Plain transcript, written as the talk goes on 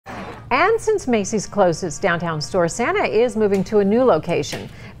And since Macy's closed its downtown store, Santa is moving to a new location.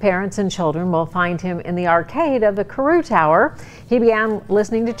 Parents and children will find him in the arcade of the Carew Tower. He began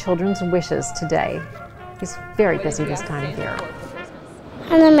listening to children's wishes today. He's very busy this time of year.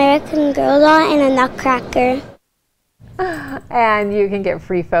 An American Girl doll and a Nutcracker. And you can get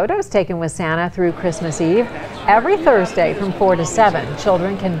free photos taken with Santa through Christmas Eve. Every Thursday from 4 to 7,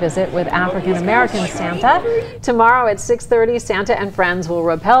 children can visit with African American Santa. Tomorrow at 6:30, Santa and friends will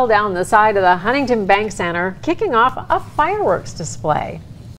rappel down the side of the Huntington Bank Center, kicking off a fireworks display.